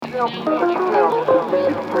Me and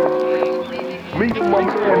my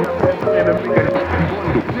man, and a nigga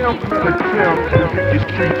bundle down from the town to the biggest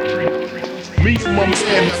street. Me and my man,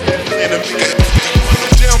 and a nigga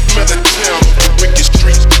bundle down from the town to the biggest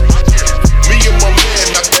street. Me and my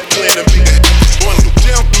man, I plan a nigga bundle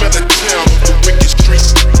down from the town to the biggest street.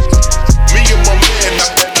 Me and my man,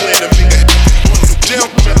 I plan a nigga bundle down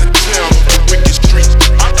from the town to the biggest street.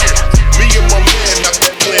 Me and my man, I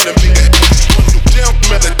plan a nigga bundle down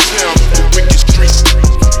from the town to the biggest street.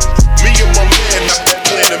 Me and my man, I plan to make that bundle. Me and my man, I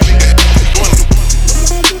plan to make that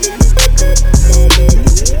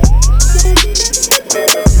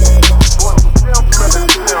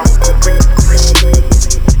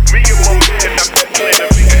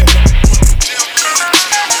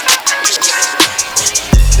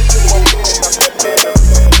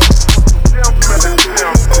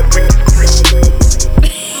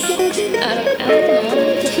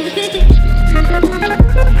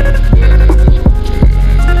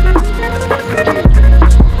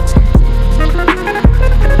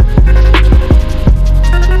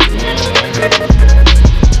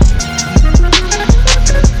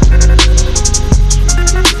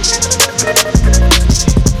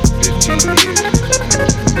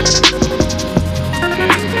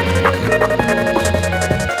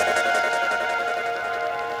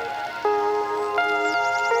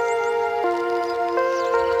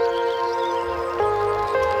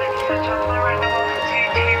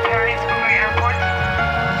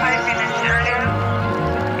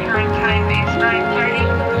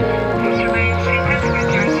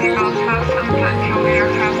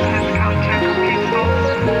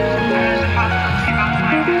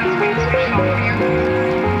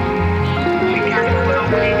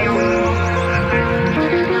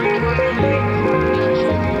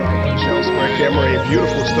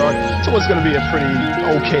beautiful start. So it's going to be a pretty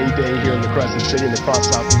okay day here in the Crescent City in the Cross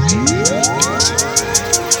Southeast.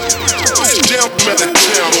 Down from the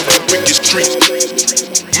town on the biggest street.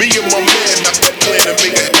 Me and my man, I plan to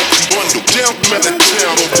make that bundle. Down from the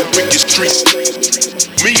town on the biggest street.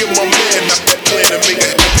 Me and my man, I plan to make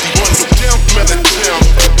that bundle.